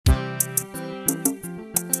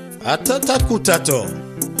Atatakutato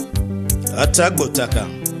Atagbotaka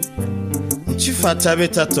Nchifa Tabe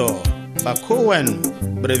Tataw Bakowen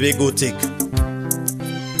Brevegotik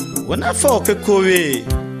Wana foke kowe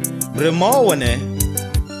Bremowane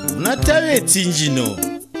Una tawe tinjino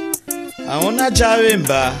Aona jawe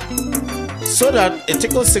mba so that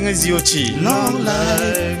etiko singeziochi Long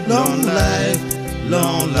life, long life,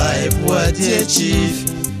 long life, what you achieve.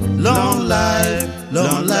 Long life,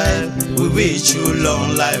 we wish you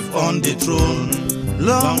long life on the throne.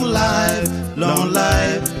 Long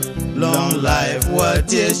life,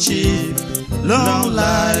 what you achieve. Long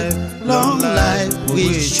life,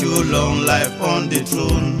 wish you long life on the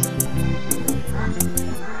throne.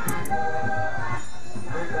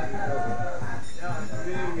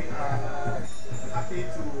 Happy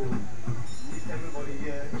to meet everybody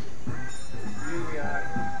here. Today we are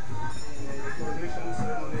in the coronation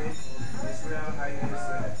ceremony of His Royal Highness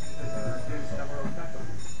Tataw.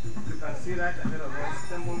 You can see that ahead of us,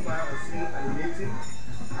 temple choir was seen animating,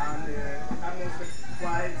 and the atmosphere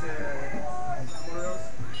quite glamorous.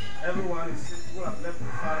 Everyone is people have left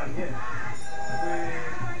far and near.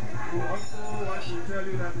 We also want to tell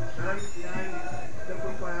you that directly behind the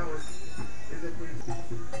temple choir is the priest.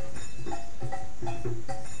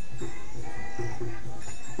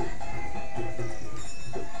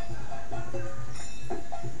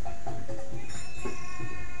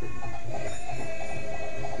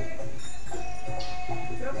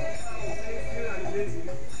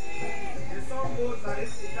 The song goes that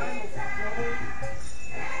it's a time of trouble,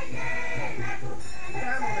 a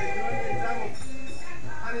time of enjoyment, a time of peace,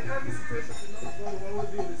 and in every situation, the Lord God will always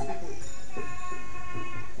be with His people.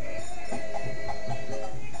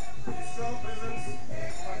 The strong presence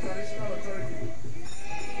of our traditional authority.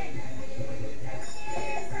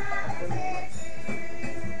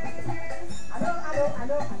 Hello.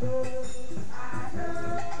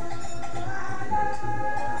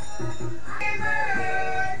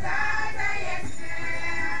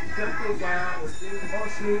 Temple choir was being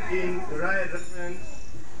ushering in the right reverend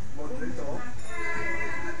moderator.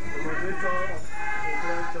 The moderator of the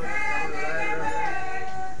Tataw Church is the right reverend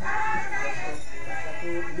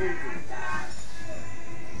Tabe.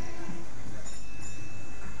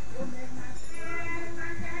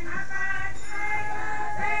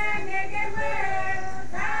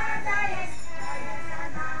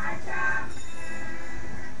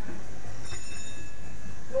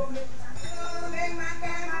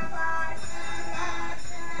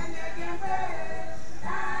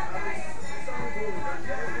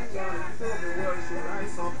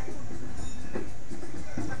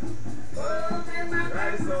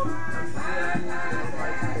 Rise up and declare the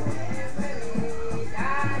Almighty God.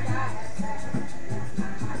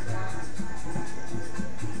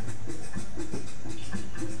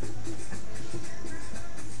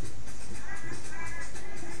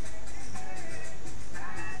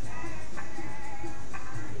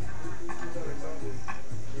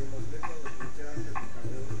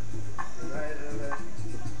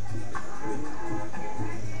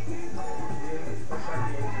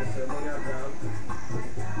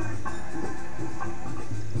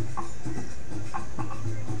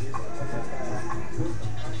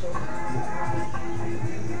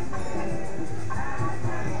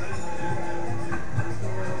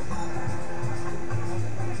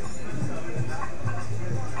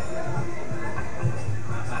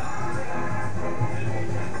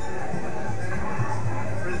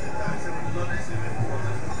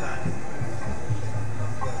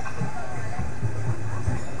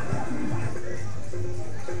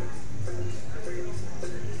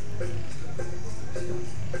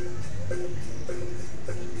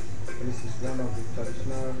 This is one of the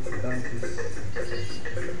traditional dances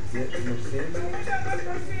yet in Muslim.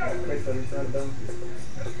 Quite traditional dances.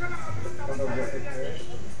 One of the ethnic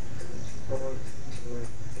called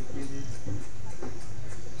Ekidi.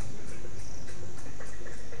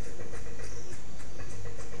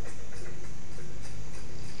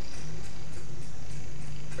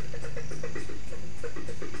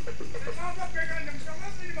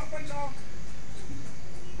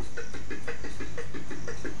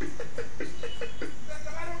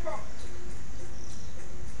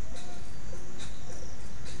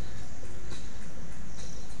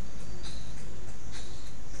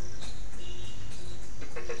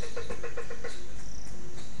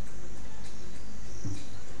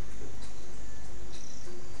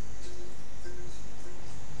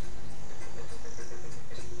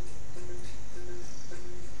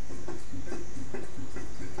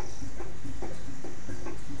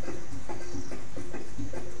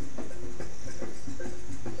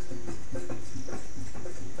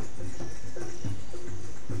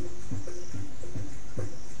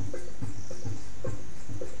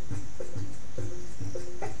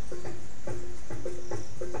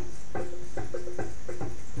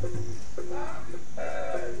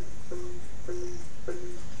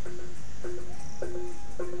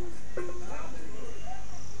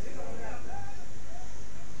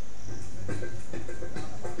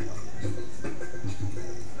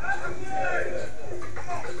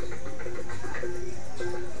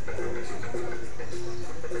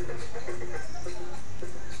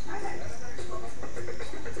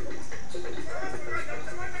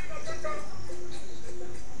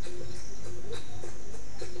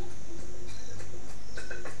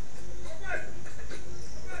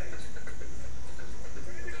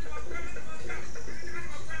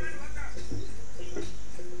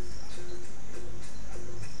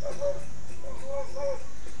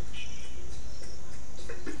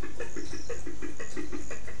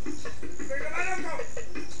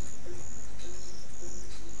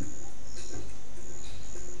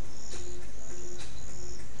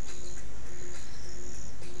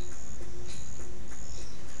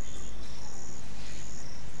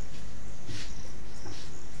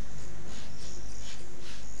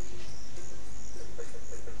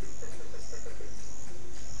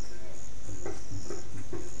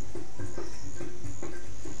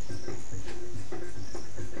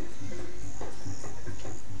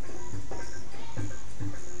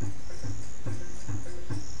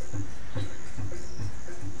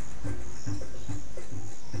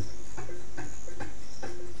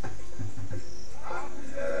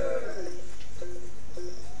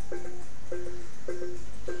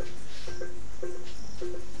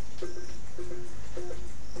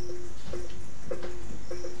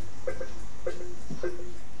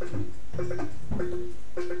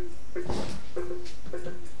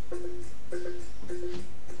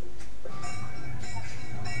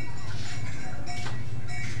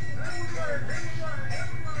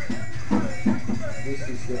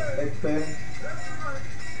 expert.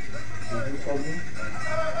 Would you call me?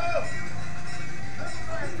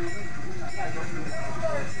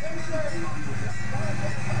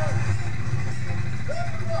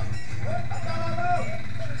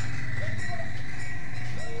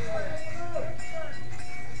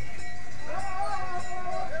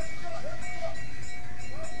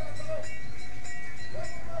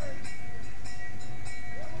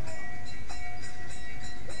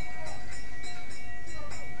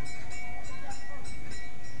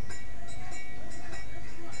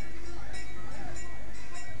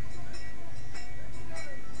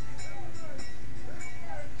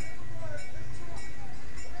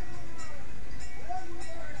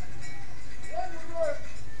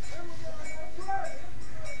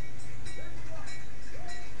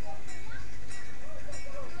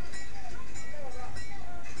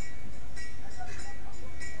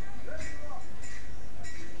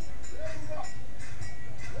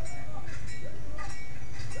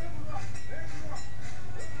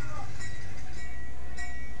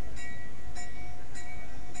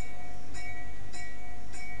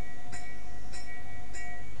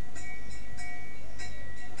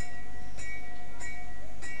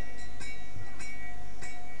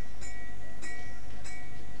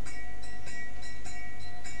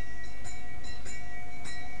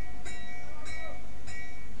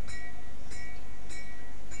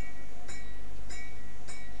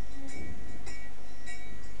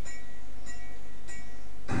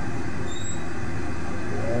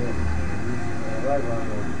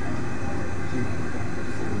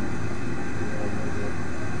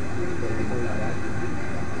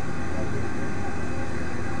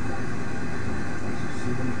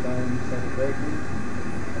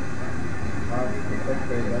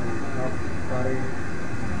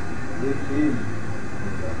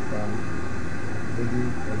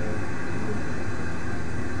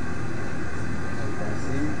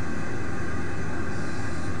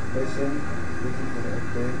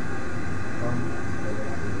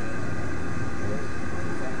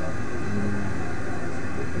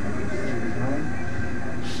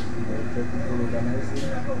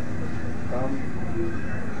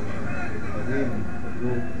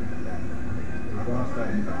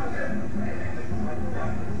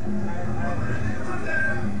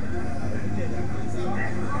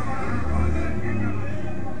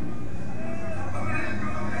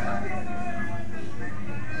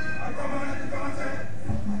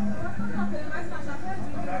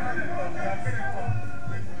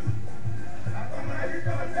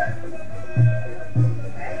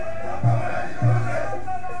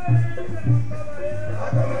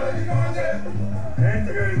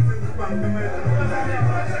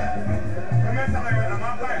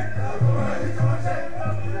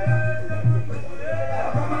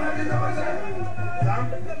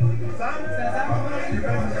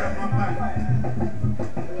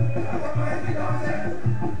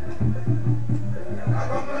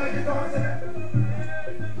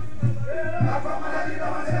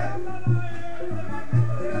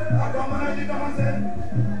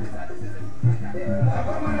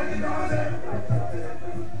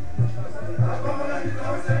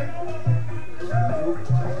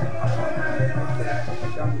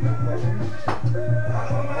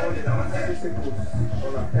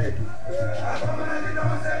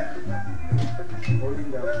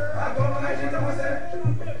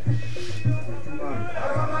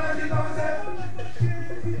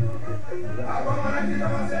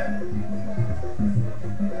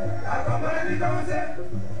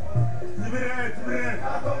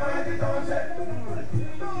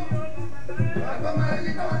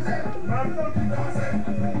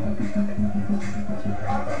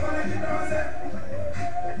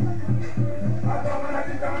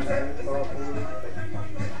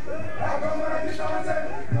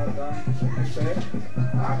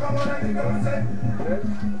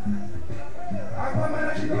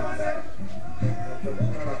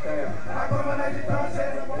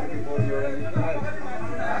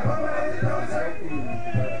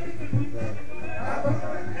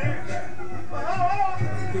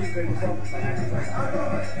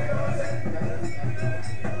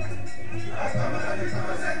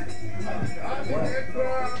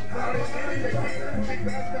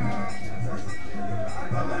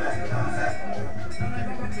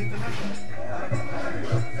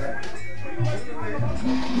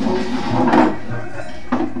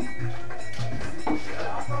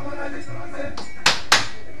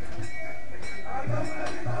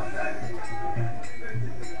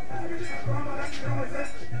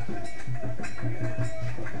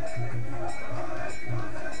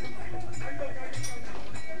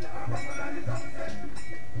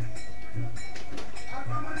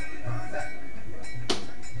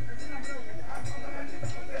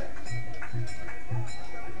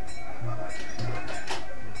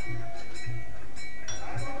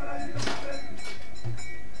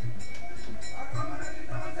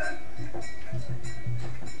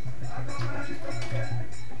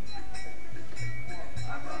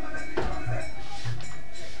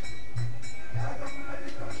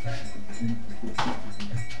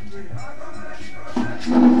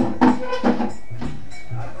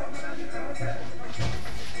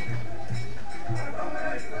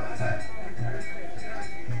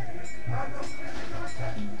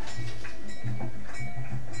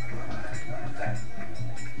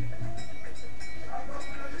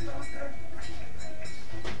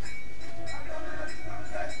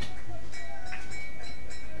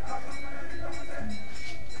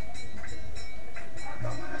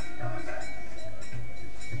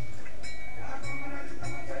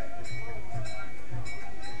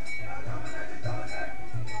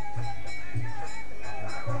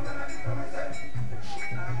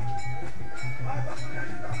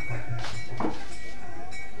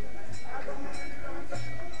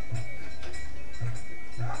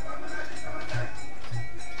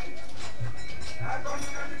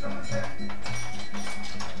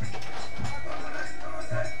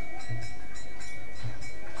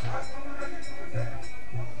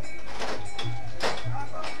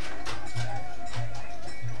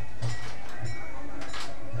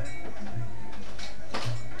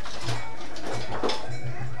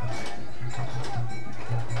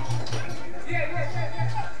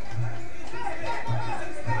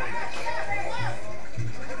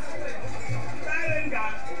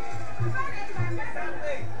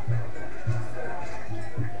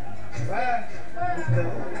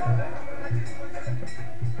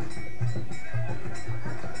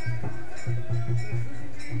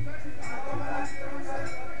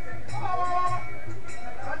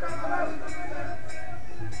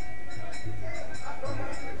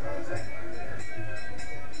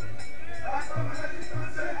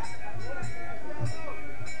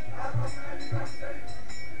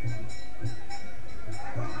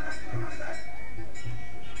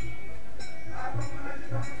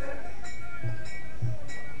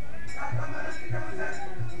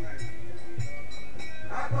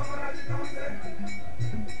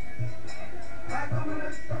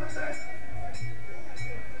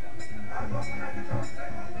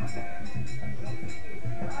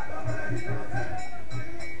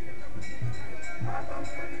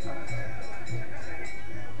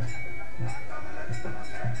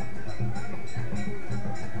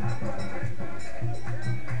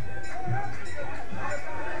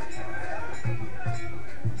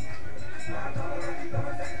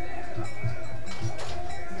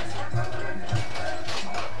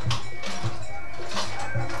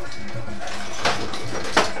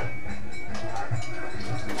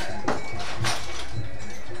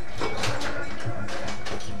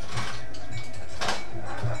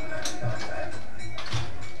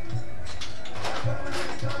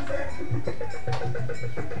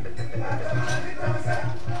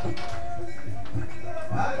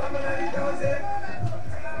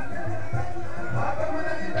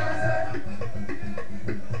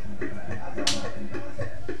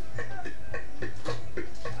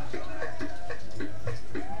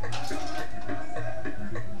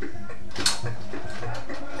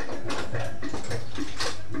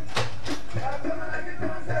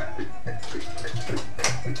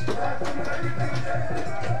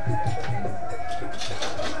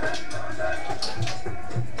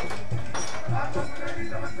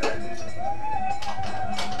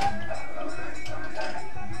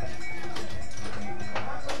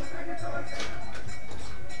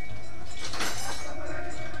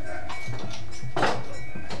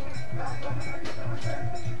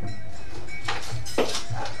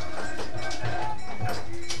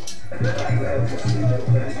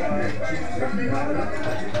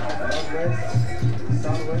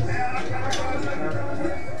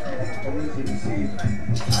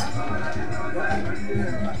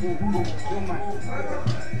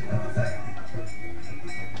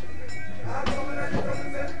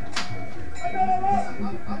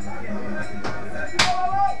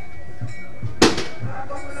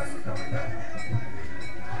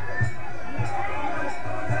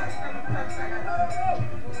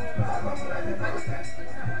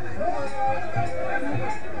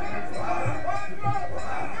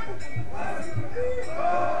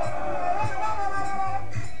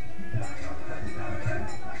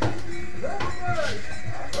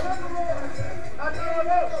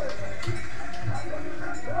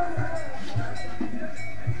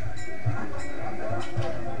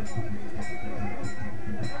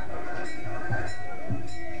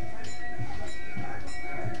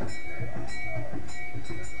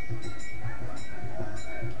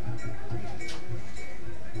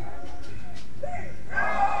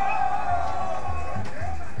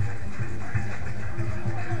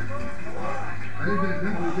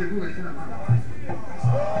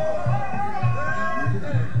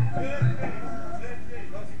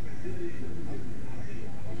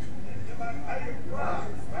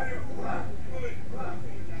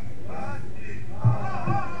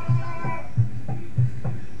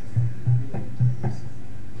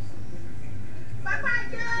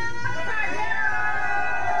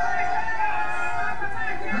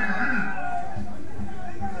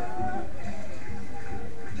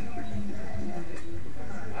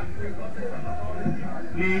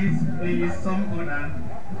 Please, some honor.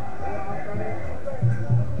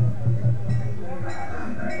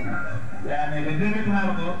 Yeah, the David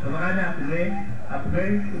Marco, the Rana today,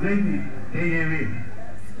 ready, AAV.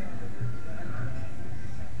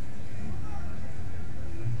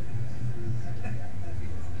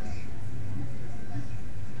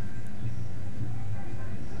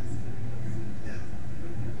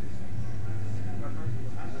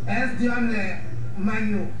 As the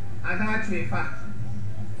Manu, I got to a fact.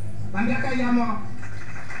 Mandaka Yamo.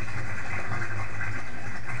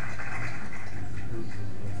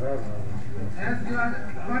 As you are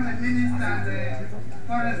one minister, the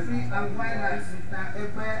forestry and wildlife, Mr.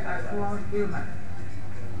 Epe Aswan Gilman.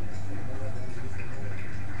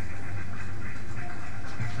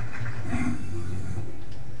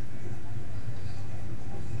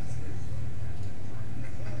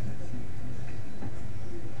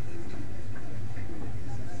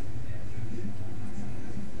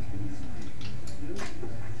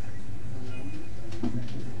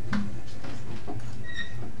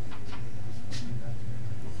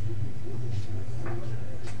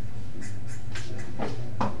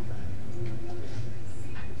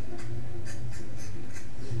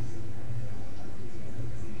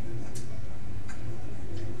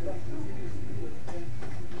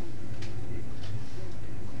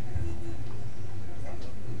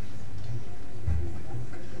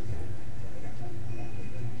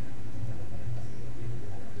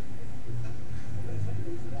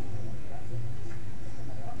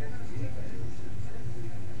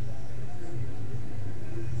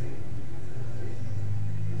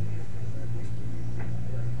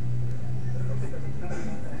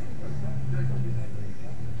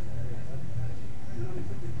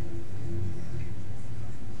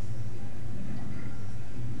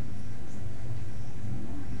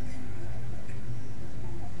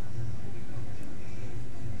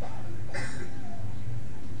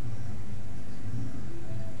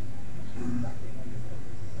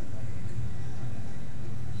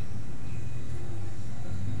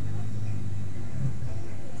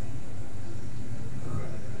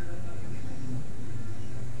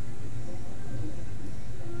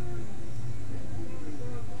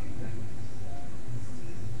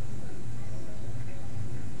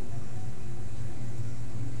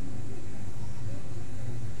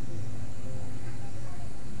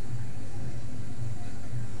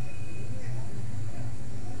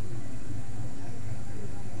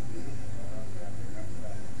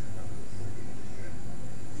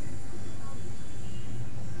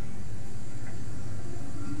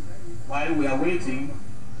 While we are waiting,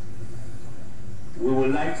 we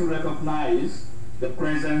would like to recognize the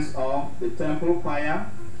presence of the temple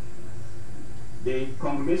choir, the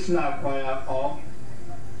congregational choir of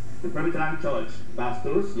the Presbyterian Church,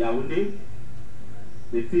 Bastos, Yaoundé,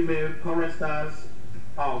 the female choristers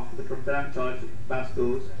of the Presbyterian Church,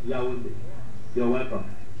 Bastos, Yaoundé. You're welcome.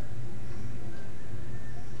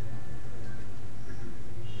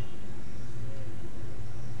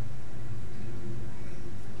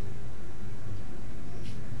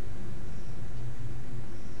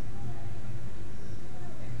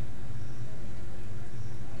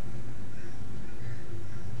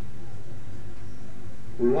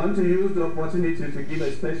 We want to use the opportunity to give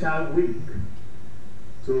a special wink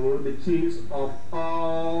to the chiefs of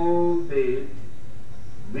all the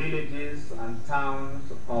villages and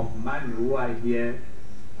towns of Manu who are here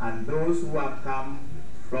and those who have come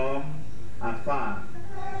from afar.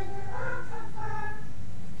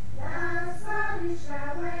 The sun is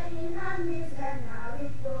showering on me, and now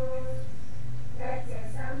it goes. Let's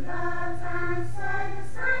get some love and soil the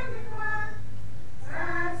shining one.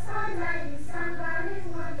 Sunlight is somebody's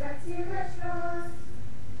wonder till it shows.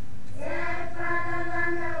 Dear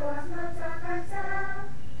fatherland, there was no talk and tell.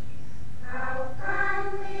 How can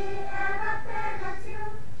we ever forget you?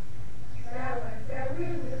 There was the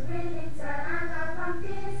willing to and love and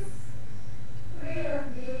peace. Will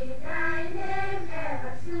be thy name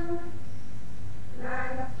ever true.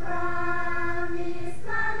 Land of promise,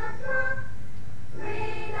 land of love.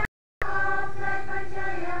 Read of life and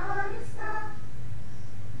joy, a holy star.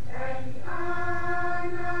 Thy the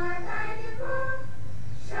honor, thy the glory.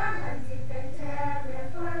 Shine and deep and tell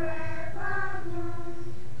forevermore.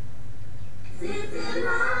 City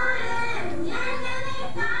morning, yangali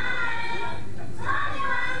time. Sorry,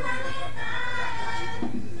 wangali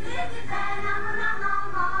time. City time, no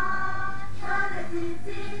more. For the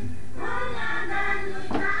city, yangali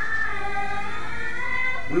time.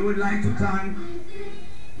 We would like to thank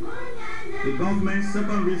the government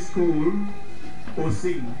secondary school,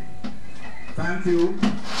 Osing. Thank you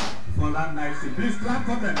for that nice. Please clap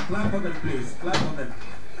for them, please. Clap for them.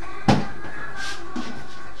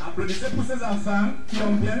 Applaudissez pour ces enfants qui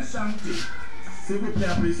ont bien chanté. S'il vous plaît,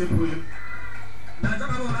 applaudissez pour eux.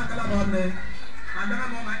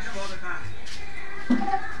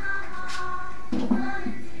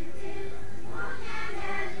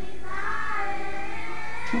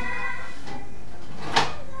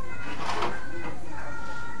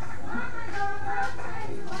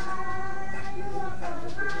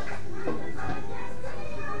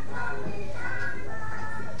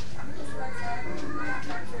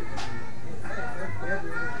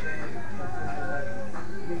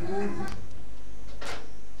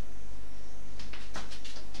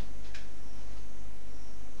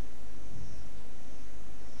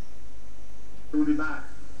 We'll be back.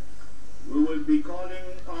 We will be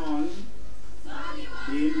calling on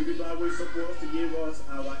the individual who is supposed to give us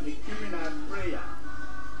our ecumenal prayer.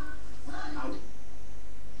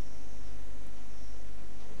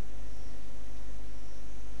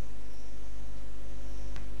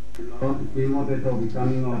 Lord, King of it will be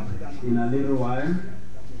coming up in a little while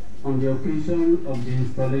on the occasion of the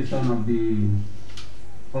installation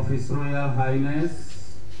of His Royal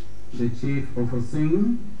Highness, the Chief of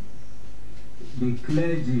Osing. The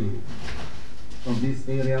clergy of this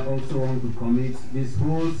area also want to commit this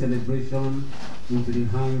whole celebration into the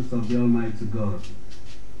hands of the Almighty God.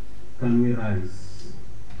 Can we rise?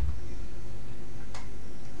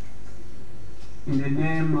 In the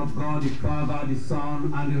name of God the Father, the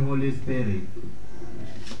Son, and the Holy Spirit,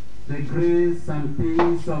 the grace and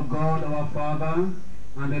peace of God our Father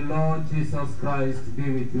and the Lord Jesus Christ be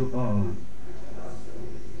with you all.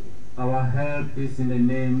 Our help is in the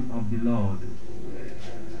name of the Lord.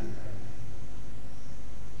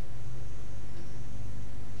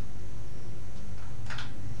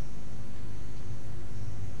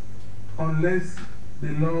 Unless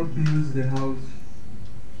the Lord builds the house,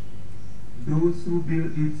 those who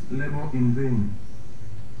build it labor in vain.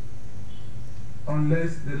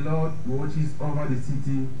 Unless the Lord watches over the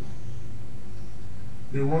city,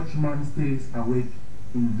 the watchman stays awake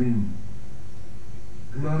in vain.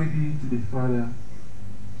 Glory be to the Father,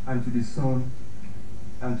 and to the Son,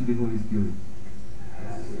 and to the Holy Spirit.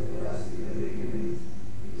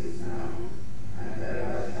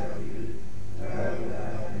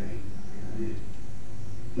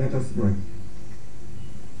 Let us pray.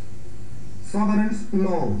 Sovereign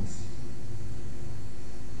Lord,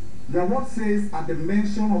 your word says at the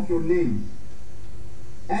mention of your name,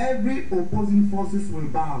 every opposing forces will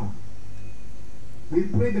bow. We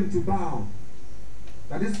pray them to bow,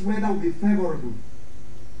 that this weather will be favorable,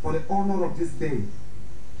 for the honor of this day.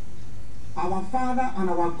 Our Father and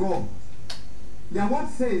our God, their word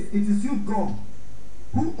says it is you, God,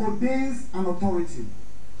 who ordains an authority.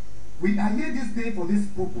 We are here this day for this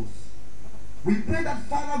purpose. We pray that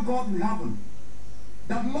Father God in heaven,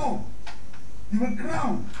 that Lord, you will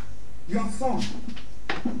crown your Son,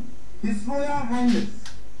 His Royal Highness,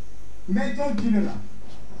 Major General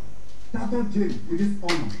Tataw with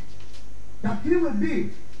this honor, that he will be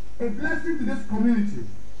a blessing to this community,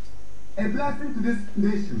 a blessing to this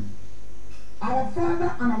nation. Our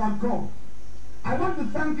Father and our God, I want to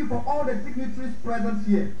thank you for all the dignitaries present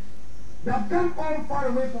here. They have come all far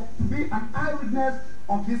away to be an eyewitness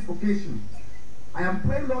of this occasion. I am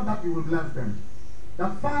praying, Lord, that you will bless them.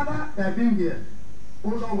 That Father, they have been here, oh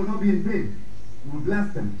Lord, will not be in vain. You will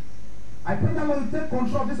bless them. I pray that Lord, you take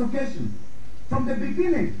control of this occasion. From the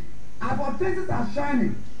beginning, as our faces are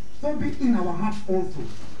shining, so be in our hearts also.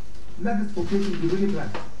 Let this occasion be really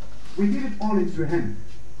blessed. We give it all into your hand.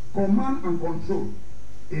 Command and control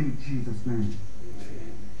in Jesus' name.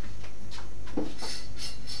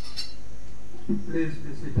 Please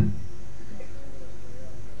be seated.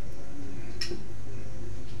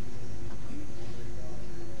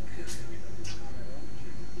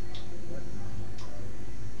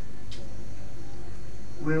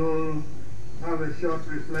 We will have a short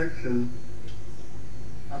reflection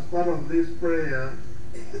as part of this prayer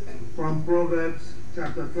from Proverbs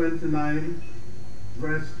chapter 29,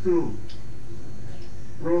 verse 2.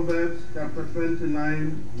 Proverbs chapter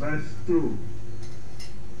 29, verse 2.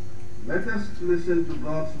 Let us listen to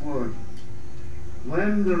God's word.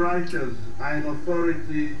 When the righteous are in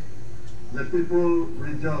authority, the people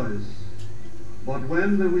rejoice. But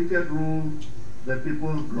when the wicked rule, the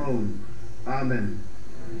people groan. Amen.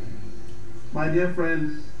 My dear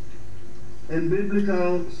friends, in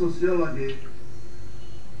biblical sociology,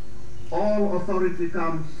 all authority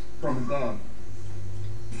comes from God.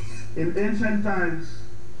 In ancient times,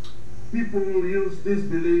 people used this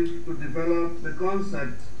belief to develop the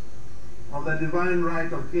concept of the divine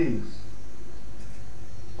right of kings.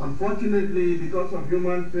 Unfortunately, because of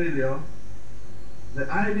human failure, the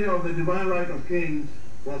idea of the divine right of kings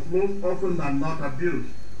was most often than not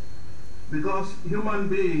abused, because human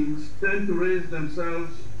beings tend to raise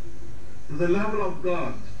themselves to the level of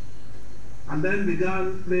God and then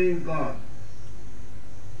began playing God.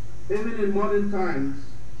 Even in modern times,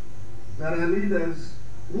 there are leaders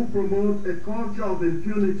who promote a culture of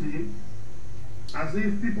impunity as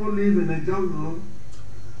if people live in a jungle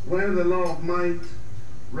where the law of might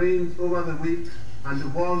reigns over the weak and the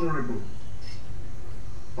vulnerable.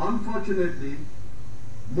 Unfortunately,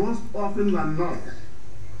 most often than not,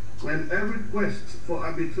 when every quest for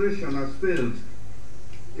arbitration has failed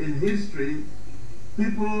in history,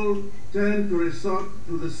 people tend to resort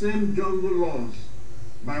to the same jungle laws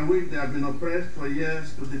by which they have been oppressed for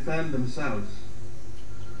years to defend themselves.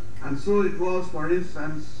 And so it was, for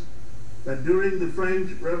instance, that during the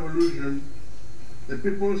French Revolution, the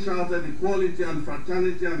people shouted equality and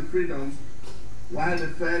fraternity and freedom while they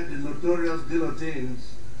fed the notorious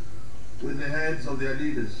guillotines with the heads of their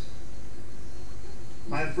leaders.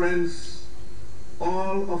 My friends,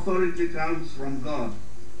 all authority comes from God.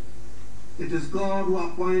 It is God who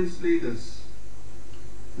appoints leaders.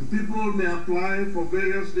 And people may apply for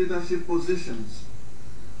various leadership positions,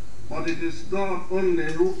 but it is God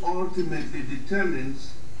only who ultimately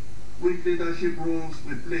determines which leadership roles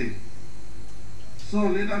we play. So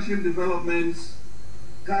leadership developments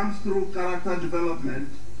comes through character development,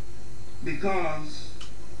 because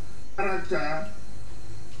character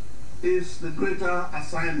is the greater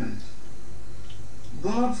assignment.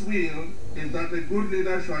 God's will is that a good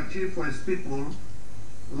leader should achieve for his people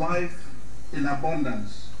life in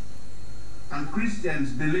abundance. And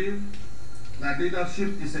Christians believe that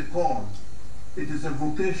leadership is a call, it is a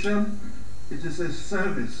vocation, it is a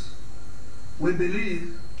service. We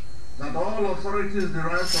believe that all authority is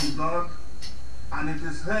derived from God and it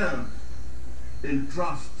is held in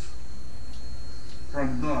trust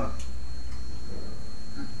from God.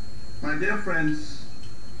 My dear friends,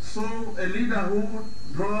 so a leader who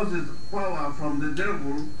draws his power from the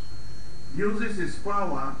devil uses his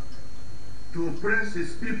power to oppress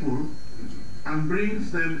his people and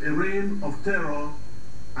brings them a reign of terror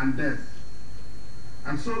and death.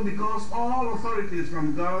 And so because all authority is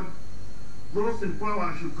from God, those in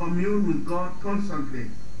power should commune with God constantly.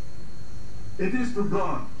 It is to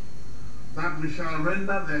God that we shall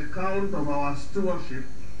render the account of our stewardship,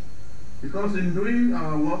 because in doing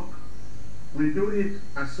our work, we do it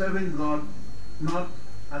as serving God, not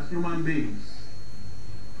as human beings.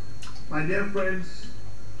 My dear friends,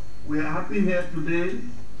 we are happy here today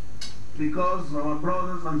because our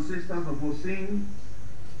brothers and sisters of Osin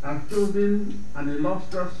have chosen an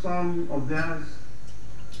illustrious son of theirs,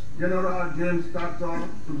 General James Tataw,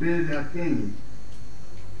 to be their king.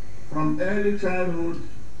 From early childhood,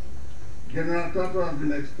 General Tataw has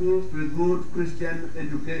been exposed to a good Christian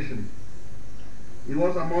education. He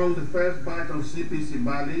was among the first batch of CPC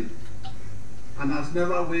Bali and has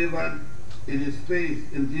never wavered in his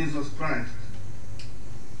faith in Jesus Christ.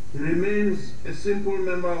 He remains a simple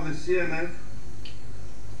member of the CNF,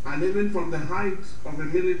 and even from the height of a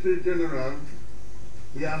military general,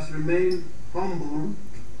 he has remained humble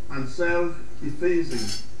and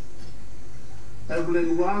self-effacing.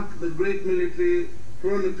 Evelyn Wack, the great military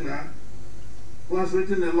chronicler, who has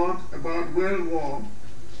written a lot about World War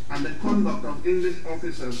and the conduct of English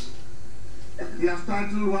officers, he has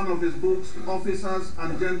titled one of his books, Officers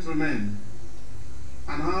and Gentlemen,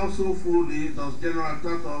 and how so fully does General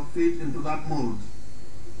Tataw fit into that mold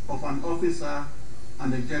of an officer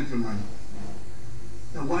and a gentleman.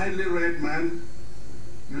 A widely read man,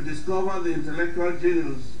 you discover the intellectual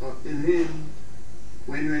genius in him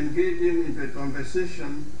when you engage him into a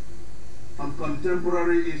conversation on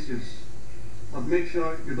contemporary issues, but make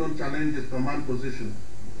sure you don't challenge his command position.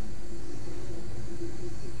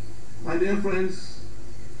 My dear friends,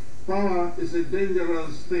 power is a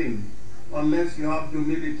dangerous thing unless you have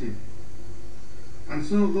humility. And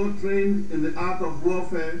so, though trained in the art of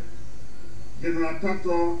warfare, General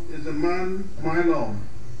Tataw is a man, my love.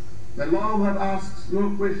 The love that asks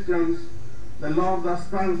no questions, the love that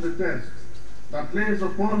stands the test, that lays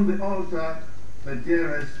upon the altar the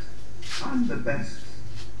dearest and the best.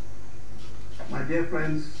 My dear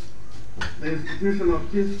friends, the institution of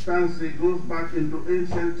chieftaincy goes back into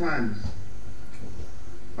ancient times.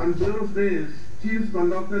 And those days, chiefs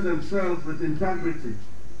conducted themselves with integrity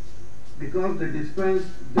because they dispensed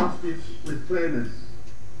justice with fairness.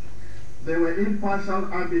 They were impartial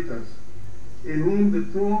arbiters in whom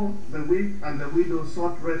the poor, the weak, and the widow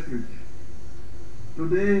sought refuge.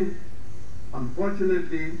 Today,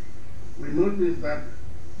 unfortunately, we notice that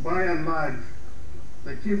by and large,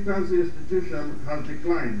 the chieftaincy institution has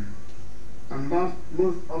declined and lost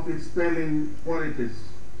most of its sterling qualities.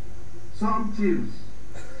 Some chiefs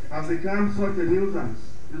have become such a nuisance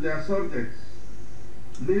to their subjects,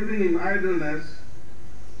 living in idleness,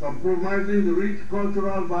 compromising the rich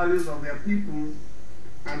cultural values of their people,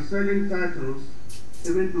 and selling titles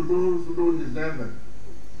even to those who don't deserve them.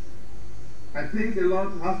 I think a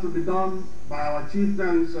lot has to be done by our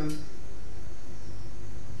chieftains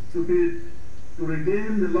to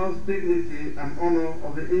regain the lost dignity and honor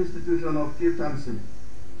of the institution of chieftaincy.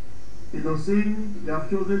 In Osin, they have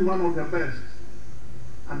chosen one of their best,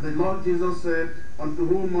 and the Lord Jesus said, "Unto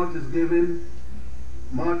whom much is given,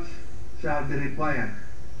 much shall be required."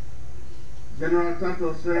 General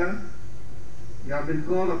Tataw said, "You have been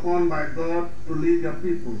called upon by God to lead your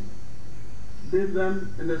people. Lead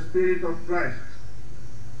them in the spirit of Christ.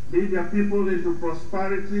 Lead your people into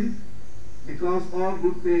prosperity, because all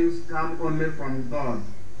good things come only from God.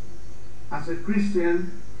 As a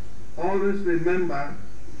Christian, always remember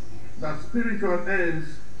that spiritual ends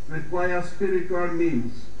require spiritual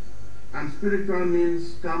means, and spiritual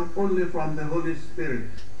means come only from the Holy Spirit.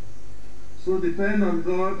 So depend on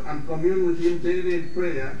God and commune with Him daily in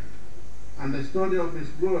prayer and the study of His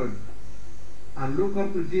Word, and look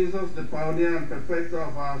up to Jesus, the pioneer and perfecter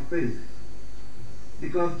of our faith.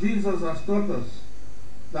 Because Jesus has taught us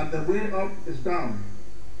that the way up is down,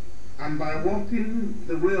 and by walking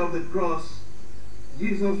the way of the cross,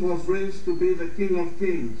 Jesus was raised to be the King of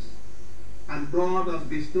Kings, and God has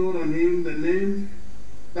bestowed on Him the name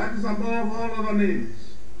that is above all other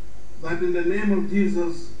names, that in the name of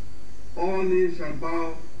Jesus all knees shall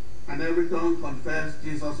bow and every tongue confess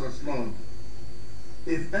Jesus as Lord.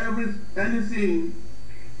 If anything,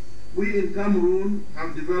 we in Cameroon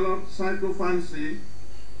have developed psychophancy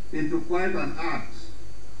into quite an art,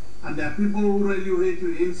 and there are people who really hate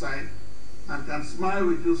you inside and can smile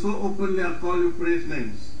with you so openly and call you praise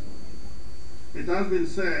names. It has been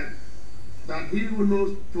said that he who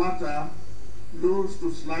knows flatter knows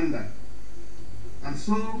to slander. And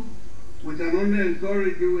so, we can only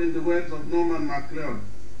encourage you in the words of Norman MacLeod,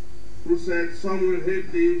 who said, "Some will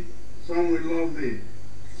hate thee, some will love thee.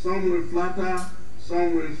 Some will flatter,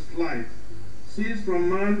 some will slight. Cease from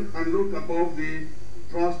man and look above thee,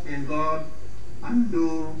 trust in God and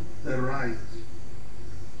do the right."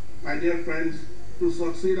 My dear friends, to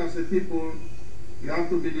succeed as a people, you have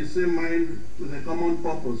to be the same mind with a common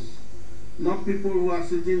purpose. Not people who are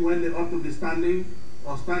sitting when they ought to be standing,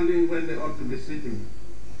 or standing when they ought to be sitting.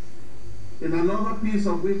 In another piece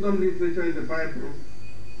of wisdom literature in the Bible,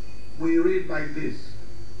 we read like this: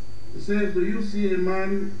 It says, do you see a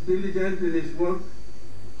man diligent in his work?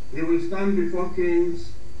 He will stand before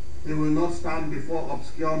kings. He will not stand before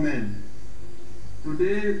obscure men.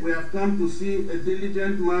 Today we have come to see a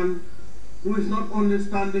diligent man who is not only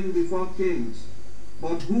standing before kings,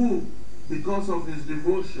 but who, because of his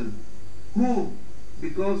devotion, who,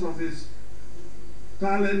 because of his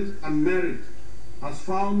talent and merit, God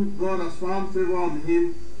has found favor on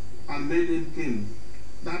him and made him king.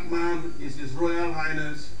 That man is His Royal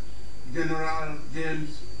Highness General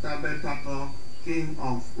James Tabe Tataw, King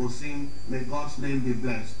of Osin. May God's name be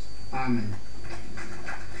blessed. Amen.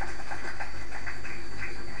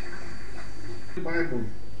 The Bible,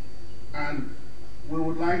 and we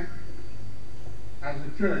would like, as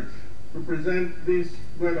a church, to present this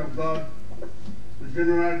word of God to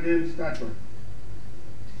General James Tataw.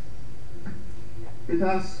 It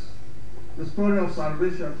has the story of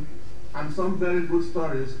salvation and some very good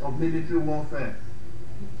stories of military warfare.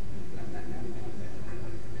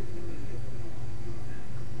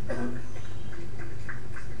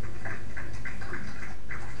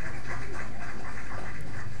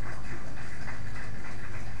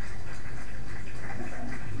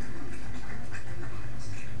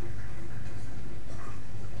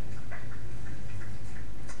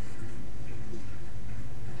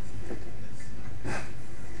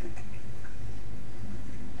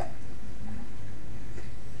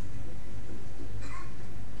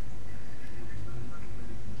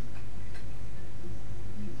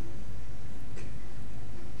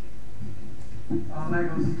 I'd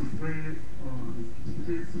like us to pray for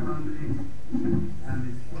his family and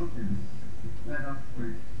his children. Let us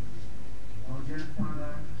pray. Our dear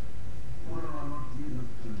Father, Lord of our Lord Jesus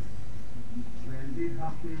Christ, we are indeed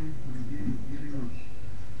happy to begin giving us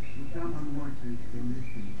to come and watch the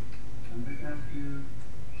explanation and let us feel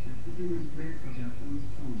the putting in place of their own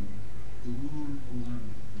Son to rule over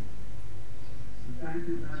the state. We thank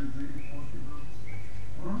you that it's really possible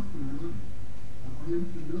for us to know and for him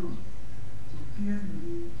to know. Fear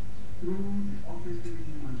him through the office giving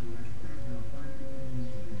him and to respect the authority given him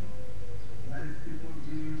today. That is, people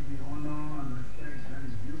give the honor and respect that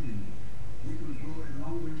is due him. We will go a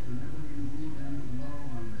long way to enable him to them with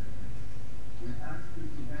love and respect. We ask you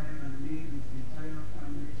to guide and lead his entire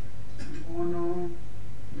family to honor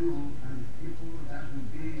you and the people that will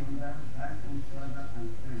be under thy own father and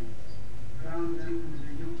friend. Crown them with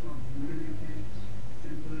the yoke of humility,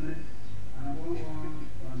 simpleness, and above all,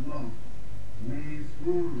 love. May his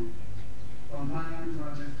rule command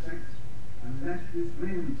our respect and let this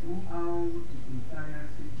reign throughout the entire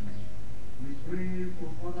city. We pray for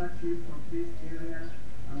other chiefs of this area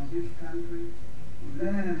and of this country to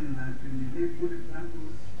learn and to imitate good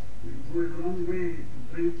examples. We go a long way to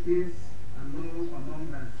bring peace and love among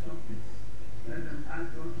their subjects. Let them ask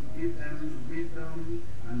God to give them wisdom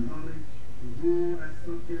and knowledge to rule as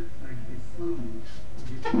subjects like his son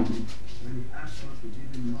when he asked us to give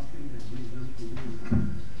him nothing but wisdom to rule.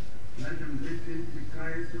 Let them listen to the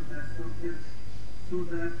cries of their subjects so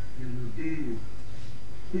that there will be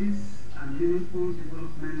peace and meaningful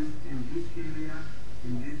development in this area,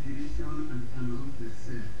 in this division and Cameroon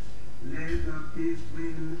itself. Let the peace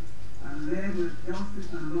reign and let the justice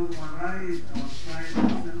and love arise our pride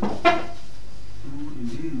and self through the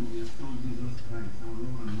name of your Son Jesus Christ, our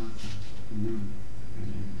Lord and Master. Amen.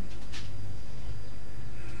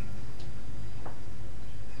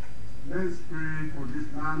 Let's pray for this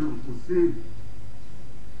land of Osin.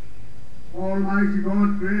 Almighty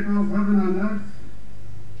God, creator of heaven and earth,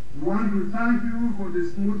 we want to thank you for the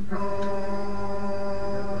smooth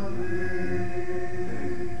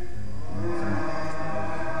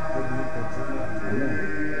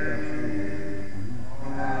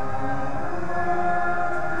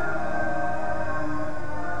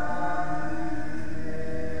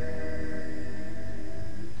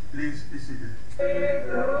Please be seated.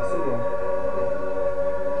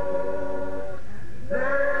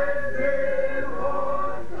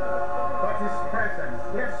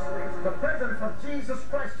 The presence of Jesus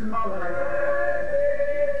Christ in my life.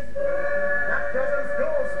 That presence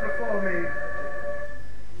goes before me.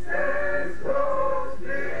 And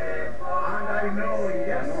I know,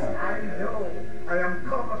 yes, I know, I am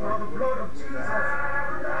covered by the blood of Jesus.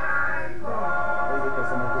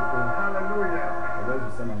 Hallelujah.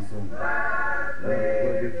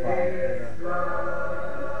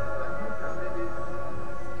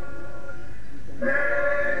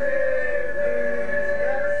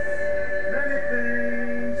 Many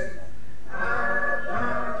things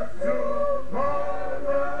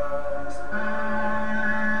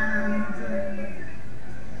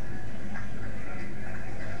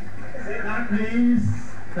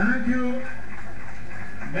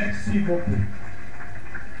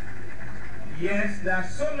Yes, there are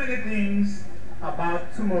so many things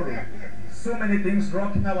about tomorrow, so many things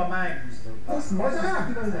rocking our minds. Thanks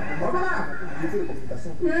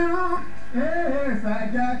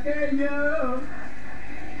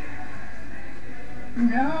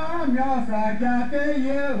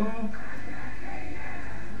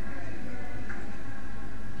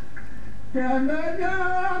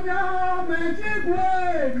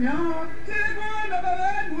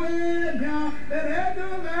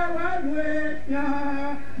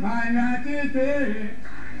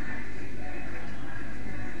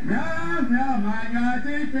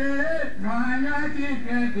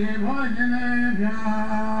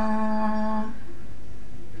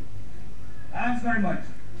very much.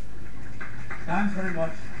 Thanks very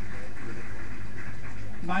much.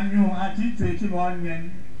 Manu ati twechi wonyen,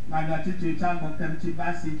 manu ati twecha bokem chi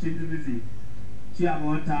basi chi dubizi, chi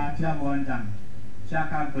abota, chi abondam, chi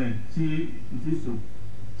akagbe, chi ntiso,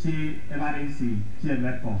 chi emergency, chi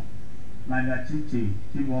ebepo, manu ati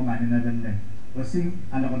chi wo manu nevenne. Osing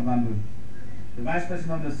Anagonbambu. The Vice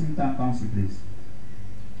President of the Sing Town Council, please.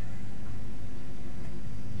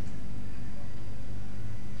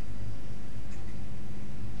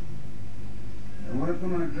 A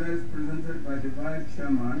welcome address presented by the Vice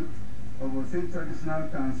Chairman of the Sing Traditional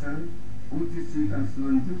Council, UTC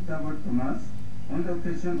Councilor Tabe Thomas, on the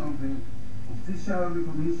occasion of the official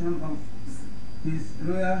recognition of His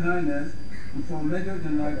Royal Highness for Major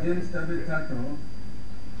General James Tabe Tataw.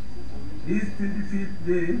 This 25th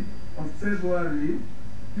day of February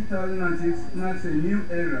 2006 marks a new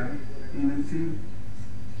era in Osing.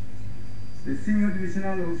 The Senior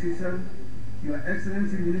Divisional Officer, Your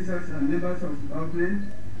Excellency Ministers and Members of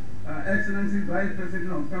Government, Excellency Vice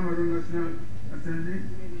President of Cameroon National Assembly,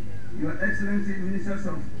 Your Excellency Ministers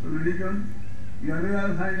of Religion, Your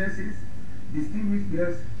Royal Highnesses, distinguished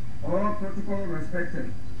guests, all protocol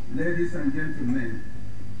respected, ladies and gentlemen.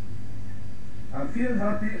 I feel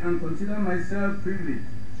happy and consider myself privileged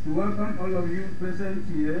to welcome all of you present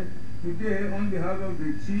here today on behalf of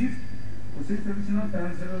the Chief, Osing Traditional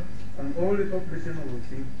Council, and all the population of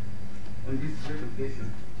Osing on this great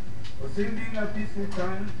occasion. Osing being a peaceful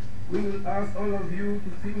town, we will ask all of you to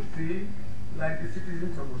feel free like the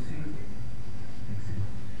citizens of Osing.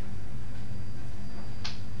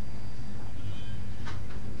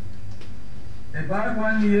 About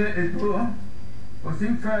 1 year ago,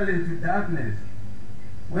 Osing fell into darkness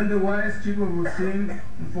when the wise chief of Osing,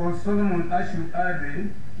 Nfor Solomon Ashu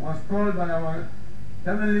Ade, was called by our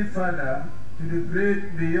Heavenly Father to the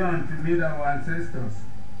great beyond to meet our ancestors.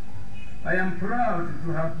 I am proud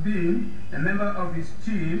to have been a member of his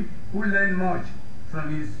team who learned much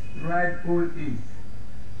from his ripe old age.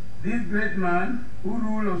 This great man who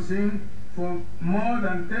ruled Osing for more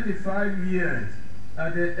than 35 years,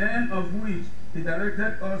 at the end of which he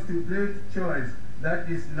directed us to great choice that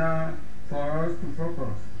is now for us to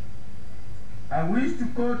focus. I wish to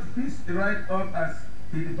quote his write-up as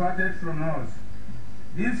he departed from us.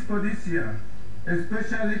 This codicia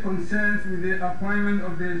especially concerns with the appointment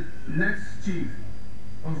of the next chief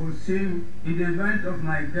of Osing in the event of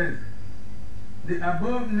my death. The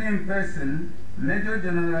above-named person, Major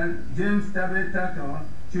General James Tabe Tataw,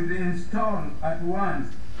 should be installed at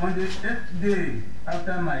once on the 8th day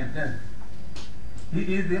after my death.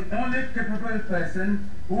 He is the only capable person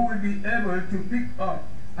who will be able to pick up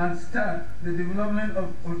and start the development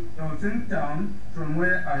of Osing Town from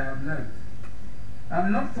where I have left.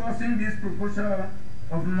 I'm not forcing this proposal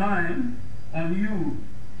of mine on you,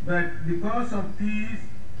 but because of peace,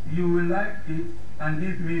 you will like it and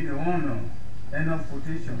give me the honor. End of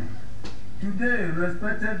quotation. Today,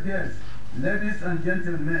 respected guests, ladies and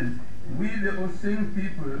gentlemen, we the Osing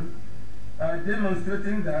people are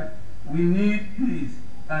demonstrating that we need peace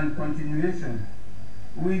and continuation.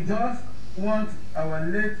 We just want our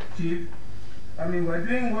late chief, we're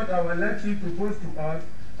doing what our late chief proposed to us,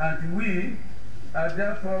 and we are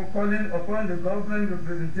therefore calling upon the government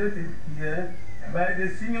representative here by the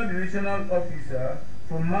senior divisional officer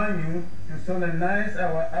for Manu to solemnize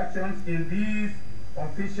our actions in this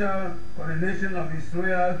official coronation of His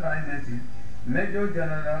Royal Highness Major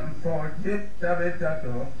General Nfor Tabe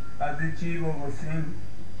Tataw as the Chief of Osing.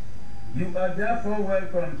 You are therefore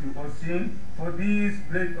welcome to Osing for this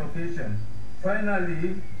great occasion.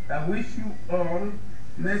 Finally, I wish you all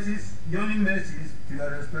journey mercies to your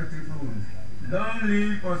respective homes. Long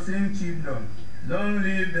live Osing Chiefdom. Long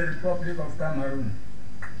live the Republic of Cameroon.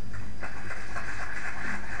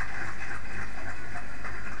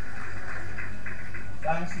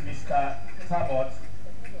 Thanks, Mr. Tabot.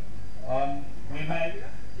 We might,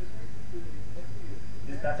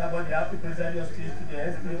 Mr. Tabot, you have to present your speech to the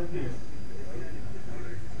SPO, please.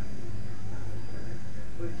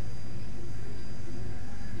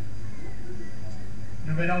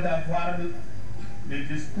 venons d'avoir le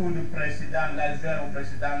discours du président, l'adjoint au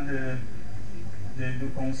président du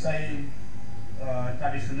conseil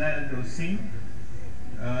traditionnel de Singh.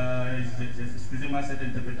 Excusez-moi cette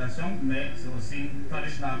interprétation, mais c'est aussi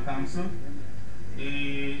Traditional Council.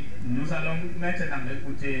 Et nous allons maintenant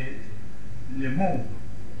écouter les mots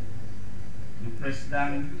du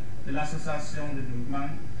président de l'association de développement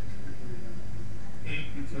et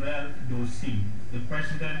culturel d'Osim, the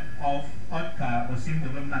president of OTCA, Osim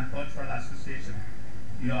Development and Cultural Association.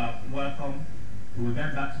 You are welcome. We will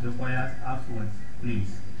get back to the choirs afterwards,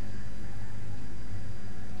 please.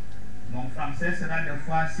 Mon français sera des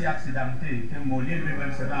fois si accidenté que Molière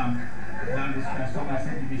lui-même sera dans une situation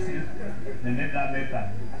assez difficile. Ne me blâmez pas,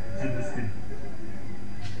 je vous suis.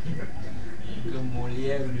 Que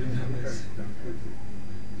Molière lui-même.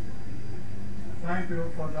 Thank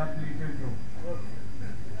you for that little joke.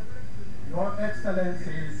 Your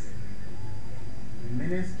Excellencies, the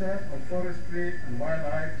Minister of Forestry and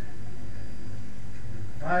Wildlife,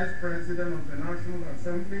 Vice President of the National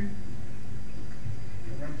Assembly,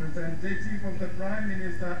 representative of the Prime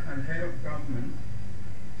Minister and Head of Government,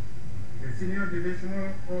 the Senior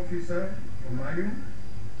Divisional Officer from Mayum,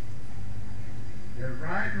 the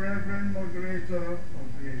Right Reverend Moderator of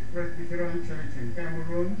the Presbyterian Church in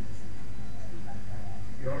Cameroon,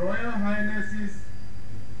 Your Royal Highnesses,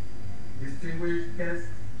 distinguished guests,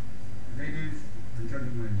 ladies and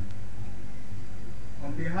gentlemen.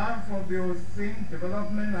 On behalf of the Osim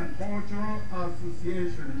Development and Cultural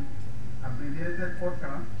Association, abbreviated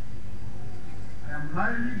OTCA, I am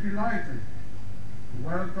highly delighted to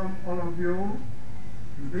welcome all of you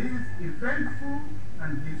to this eventful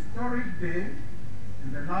and historic day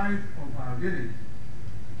in the life of our village.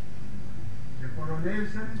 The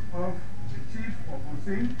coronation of the Chief of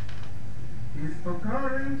Osim is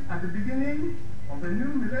occurring at the beginning of the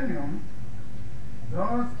new millennium,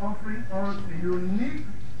 thus offering us a unique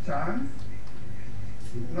chance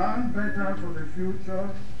to plan better for the future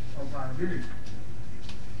of our village.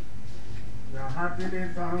 We are happily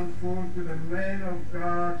thankful to the men of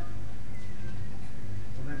God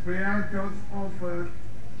for the prayer just offered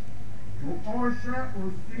to usher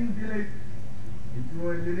Osim village into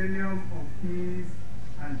a millennium of peace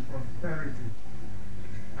and prosperity.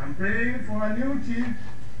 I'm praying for a new chief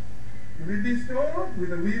to be bestowed with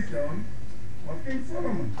the wisdom of King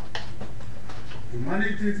Solomon to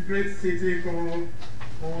manage this great city called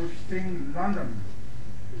Osim, London.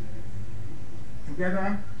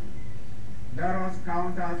 Together, let us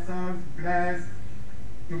count ourselves blessed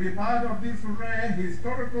to be part of this rare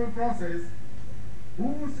historical process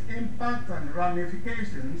whose impact and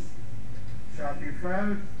ramifications shall be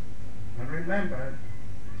felt and remembered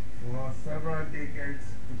for several decades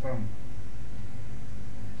to come.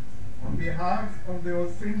 On behalf of the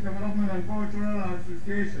Osim Development and Cultural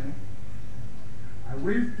Association, I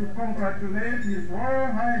wish to congratulate His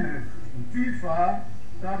Royal Highness Nfor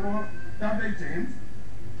Tabe James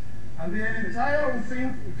and the entire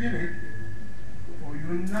Osim village for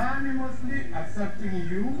unanimously accepting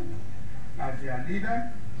you as their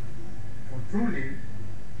leader, for truly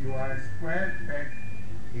you are a square peg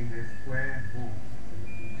in a square hole.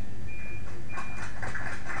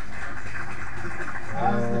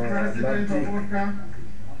 As the President of OTCA,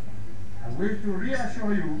 I wish to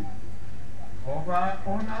reassure you of our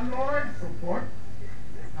unalloyed support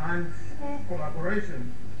and full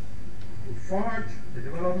collaboration to forge the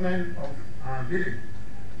development of our village.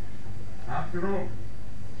 After all,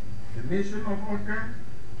 the mission of OTCA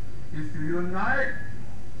is to unite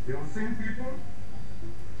the Osim people,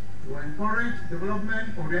 to encourage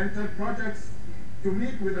development-oriented projects to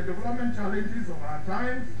meet with the development challenges of our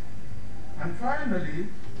times, and finally,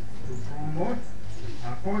 to promote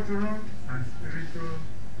our cultural and spiritual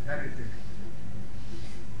heritage.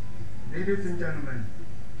 Ladies and gentlemen,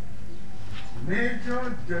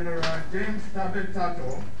 Major General James Tabe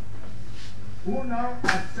Tataw, who now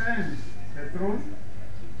ascends the throne,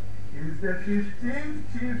 is the 15th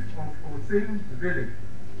chief of Osim village.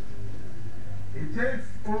 He takes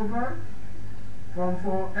over from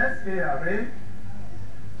SARA,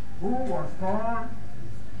 who was called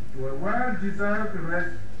to a well-deserved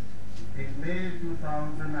rest in May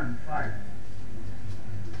 2005.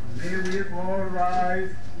 May we all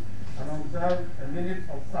rise and observe a minute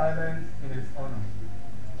of silence in his honor.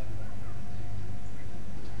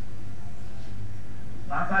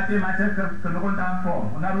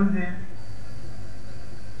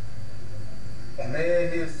 May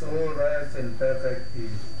his soul rest in perfect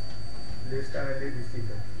peace. Please kindly be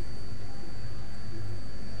seated.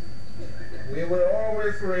 We will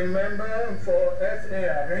always remember for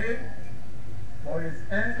SARA for his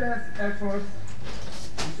endless efforts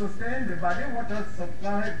sustain the body water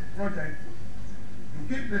supply project to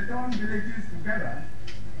keep the town villages together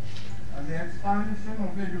and the expansion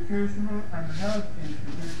of educational and health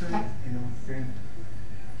institutions in Usin.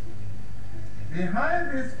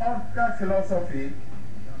 Behind this Oscar philosophy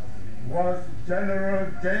was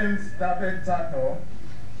General James Tabe Tataw,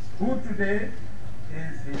 who today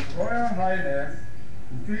is His Royal Highness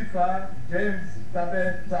Nfor James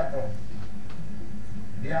Tabe Tataw.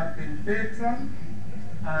 He has been patron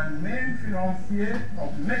and main financier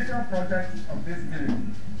of major projects of this village.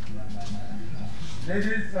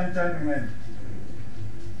 Ladies and gentlemen,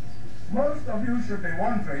 most of you should be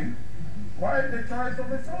wondering why the choice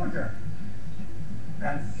of a soldier.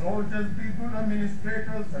 Can soldiers be good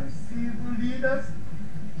administrators and civil leaders?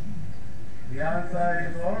 The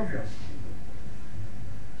answer is obvious.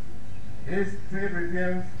 History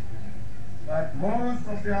reveals that most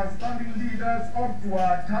of the outstanding leaders up to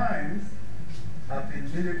our times have been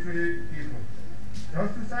military people.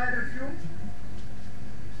 Just to cite a few,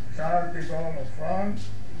 Charles de Gaulle of France,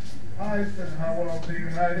 Eisenhower of the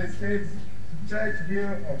United States,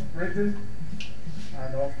 Churchill of Britain,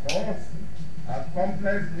 and of course, our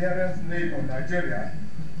complex nearest neighbor, Nigeria,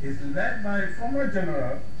 is led by a former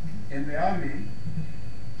general in the army,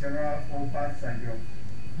 General Obasanjo.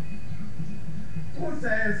 Who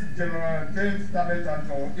says General James Tabe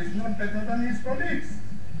Tataw is not better than his colleagues?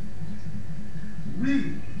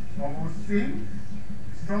 We of Usin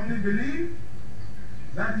strongly believe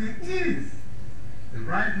that he is the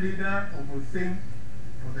right leader of Usin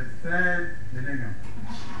for the third millennium.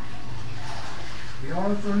 We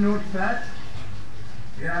also note that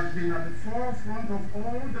he has been at the forefront of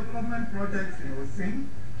all development projects in Usin,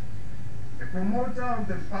 a promoter of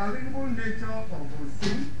the bilingual nature of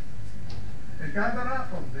Usin, a gatherer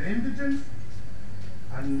of the indigents,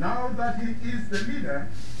 and now that he is the leader,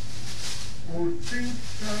 Usin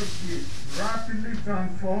shall be rapidly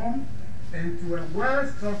transformed into a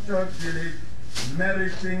well-structured village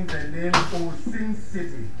meriting the name Usin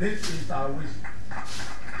City. This is our wish.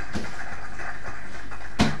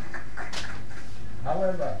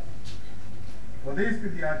 However, for this to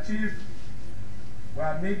be achieved, we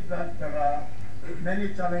admit that there are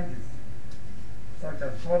many challenges, such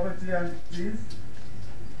as poverty and disease,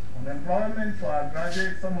 unemployment for our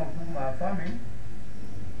graduates, some of whom are farming,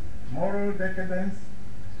 moral decadence,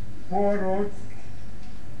 poor roads,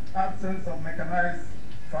 absence of mechanized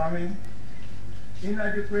farming,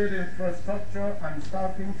 inadequate infrastructure and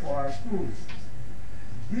staffing for our schools.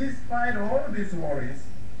 Despite all these worries,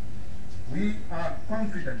 we are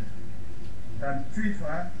confident that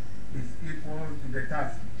Nfor is equal to the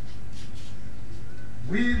task.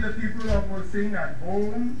 We, the people of Usin at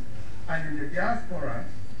home and in the diaspora,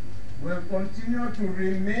 will continue to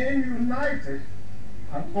remain united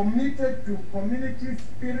and committed to community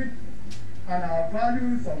spirit and our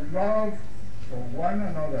values of love for one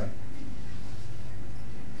another.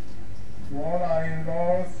 To all our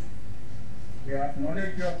in-laws, we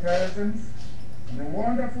acknowledge your presence and the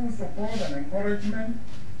wonderful support and encouragement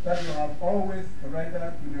that you have always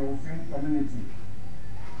rendered to the Usin community.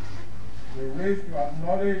 We wish to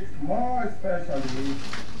acknowledge more especially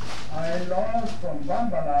our in-laws from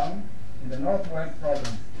Bambalang in the Northwest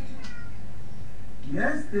Province.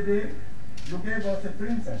 Yesterday, you gave us a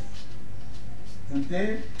princess.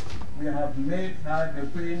 Today, we have made her the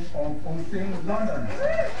Queen of Usin, London.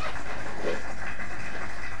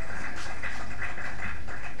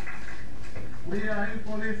 We are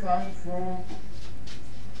equally thankful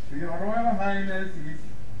to your Royal Highnesses,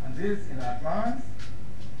 and this in advance,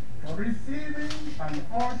 for receiving and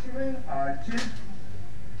ushering our chief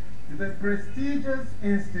to the prestigious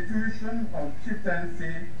institution of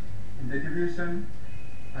chieftaincy in the division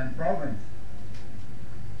and province.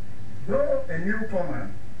 Though a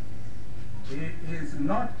newcomer, he is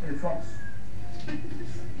not a fox.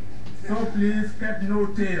 So please keep no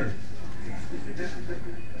tail.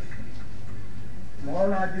 To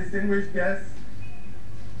all our distinguished guests,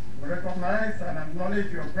 we recognize and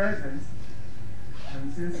acknowledge your presence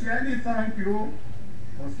and sincerely thank you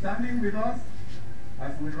for standing with us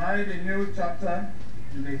as we write a new chapter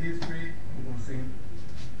in the history of Usin.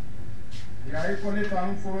 We are equally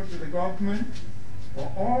thankful to the government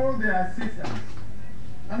for all their assistance,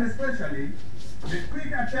 and especially the quick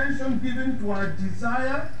attention given to our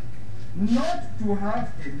desire not to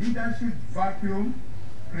have a leadership vacuum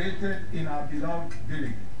created in our beloved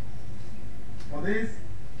village. For this,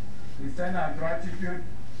 we send our gratitude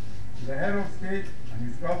to the head of state and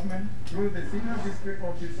his government through the senior district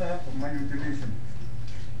officer of Manu Division.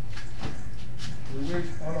 We wish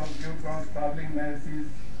all of you God's traveling mercies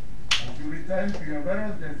as you return to your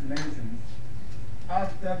various destinations,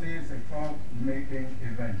 after this club-making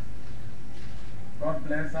event. God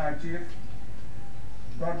bless our chief.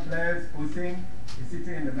 God bless Hussein, the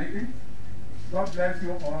city in the making. God bless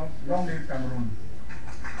you all. Long live Cameroon.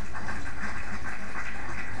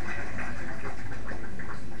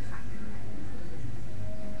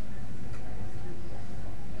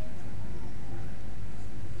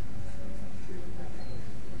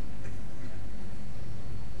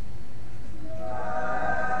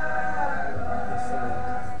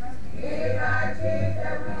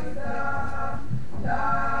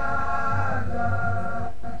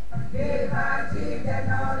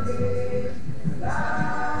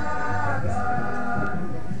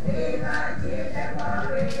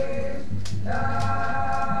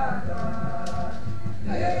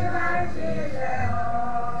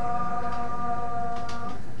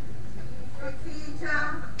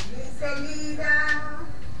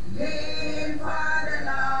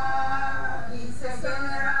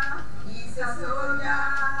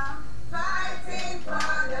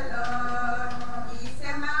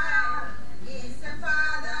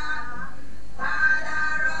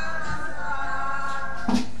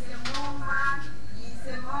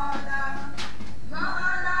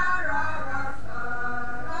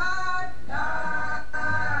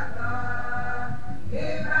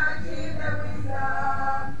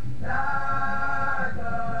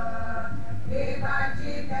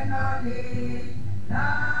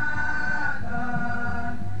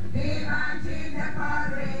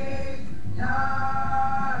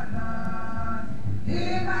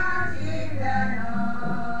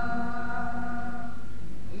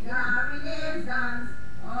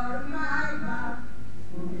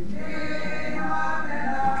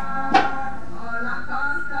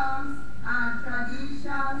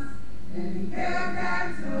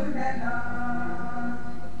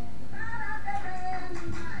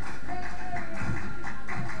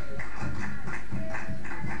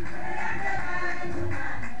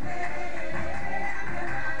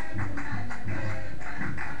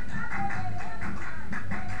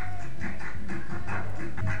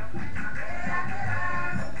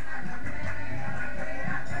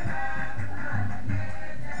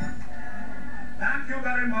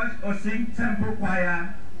 Sing Temple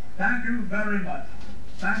Choir. Thank you very much.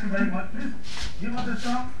 Thank you very much. Please give us a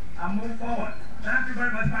song and move forward. Thank you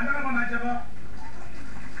very much.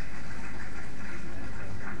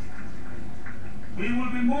 We will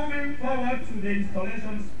be moving forward to the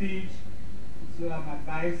installation speech. So I'm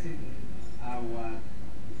advising our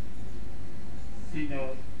senior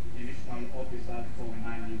divisional officer for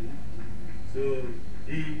Manu. So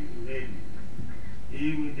he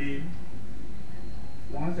will be.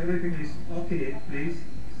 Once everything is okay, please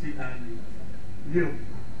sit down. Leo,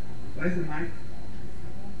 where's the mic?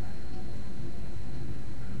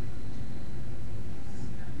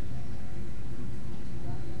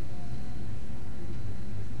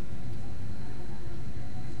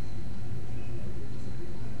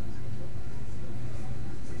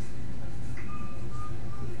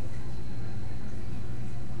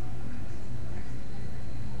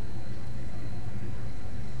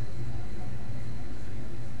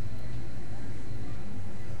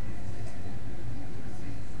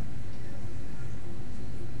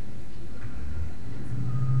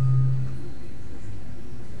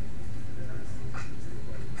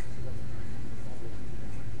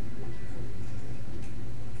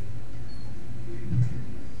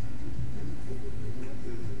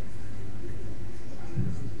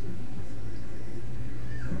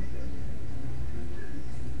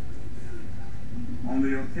 On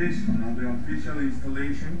the occasion of the official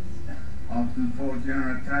installation of Nfor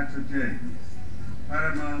General Tataw,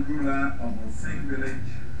 paramount ruler of Osing village,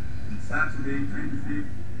 Saturday, 25th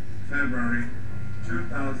February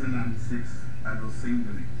 2006 at Osing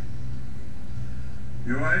village.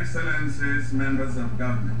 Your Excellencies, members of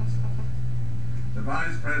government, the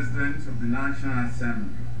Vice President of the National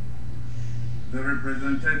Assembly, the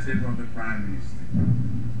representative of the Prime Minister,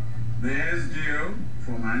 the SGO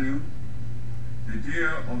for Manu, the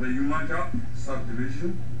GO of the Umajok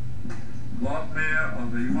subdivision, Lord Mayor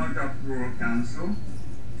of the Umajok Rural Council,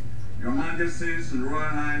 Your Majesties and Royal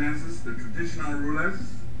Highnesses, the traditional rulers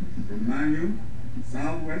from Manu,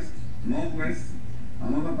 Southwest, Northwest,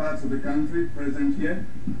 and other parts of the country present here,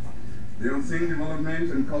 the Osing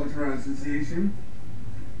Development and Cultural Association,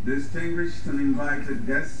 distinguished and invited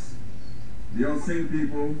guests, the Osing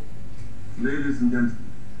people, ladies and gentlemen.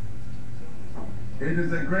 It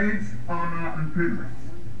is a great honor and privilege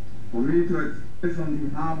for me to express on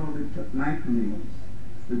behalf of the Knightlings,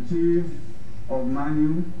 the chief of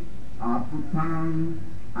Manu, our profound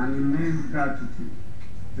and immense gratitude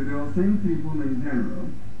to the Osing people in general,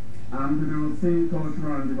 and to the Osing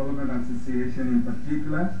Cultural and Development Association in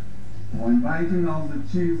particular, for inviting all the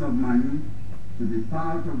chiefs of Manu to be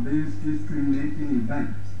part of this history-making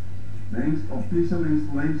event, the official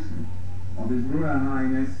installation of His Royal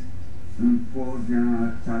Highness Nfor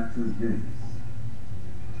General Tataw Days.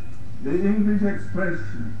 The English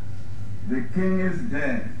expression, "The king is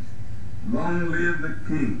dead, long live the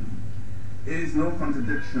king," is no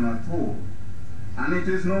contradiction at all, and it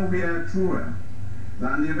is nowhere truer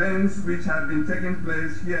than the events which have been taking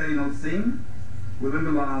place here in Osing within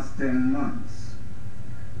the last 10 months.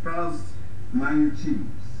 First, Manu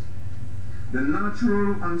chiefs. The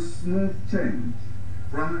natural and smooth change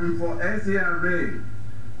from Nfor SARA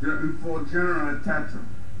to Nfor General Tataw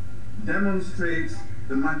demonstrates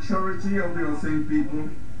the maturity of the Osing people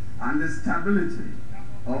and the stability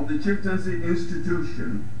of the chieftaincy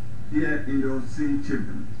institution here in the Osing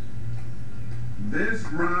chiefdom. This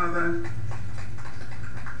rather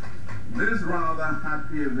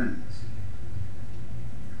happy event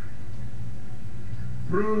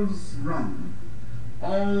proves wrong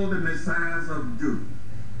all the messiahs of doom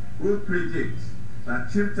who predict that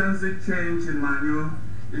chieftaincy change in Manu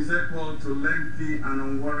is equal to lengthy and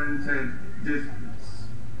unwarranted disputes.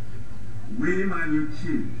 We Manu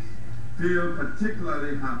chiefs feel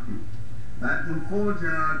particularly happy that Nfor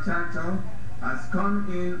General Tataw has come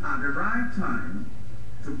in at the right time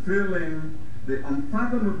to fill in the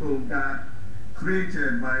unfathomable gap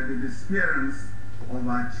created by the disappearance of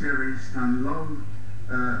our cherished and loved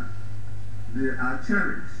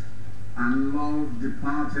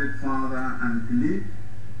departed father and Philippe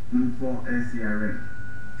Nfor SARA.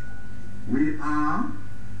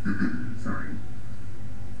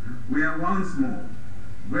 We are once more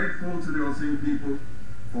grateful to the Osing people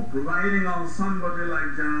for providing us somebody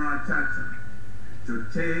like General Tataw to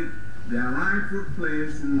take their rightful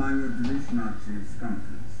place in Manu Divisional Chiefs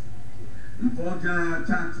Conference. Nfor General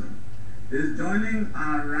Tataw is joining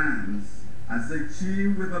our ranks as a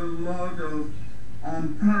chief with a lot of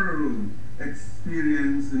unparalleled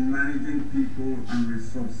experience in managing people and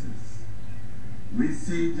resources. We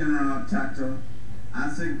see General Tataw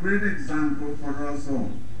as a great example for us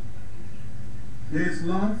all. His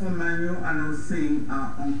love for Manu and Osing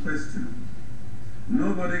are unquestionable.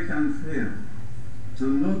 Nobody can fail to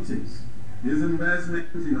notice his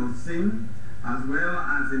investment in Osing as well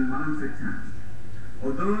as in Manfitan.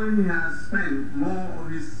 Although he has spent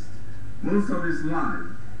most of his life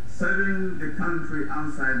serving the country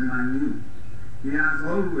outside Manu, he has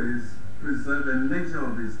always preserved a measure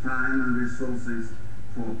of his time and resources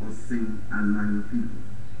for Osing and Manu people.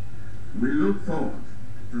 We look forward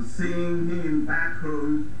to seeing him back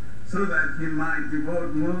home so that he might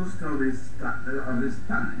devote most of his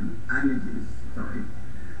time,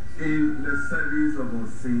 in the service of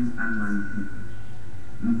Osing and Manu people.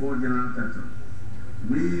 Nfor General Tataw,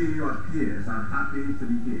 we, your peers, are happy to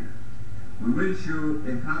be here. We wish you a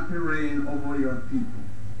happy reign over your people.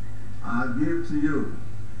 Our gift to you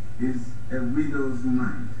is a widow's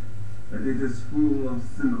mind, but it is full of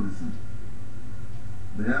symbolism.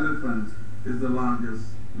 The elephant is the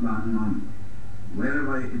largest land mammal.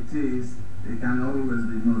 Wherever it is, it can always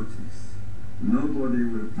be noticed. Nobody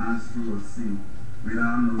will pass through or see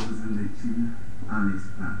without noticing the chief and his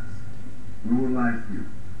past. We would like you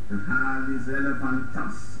to have this elephant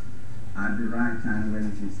tusk at the right time when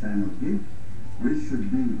it is time of gift, which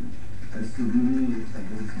should be a souvenir of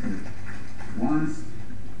this day. Once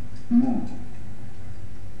more,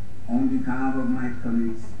 on behalf of my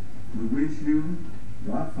colleagues, we wish you,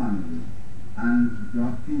 your family, and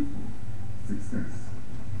your people success.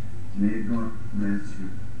 May God bless you.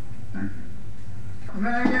 Thank you.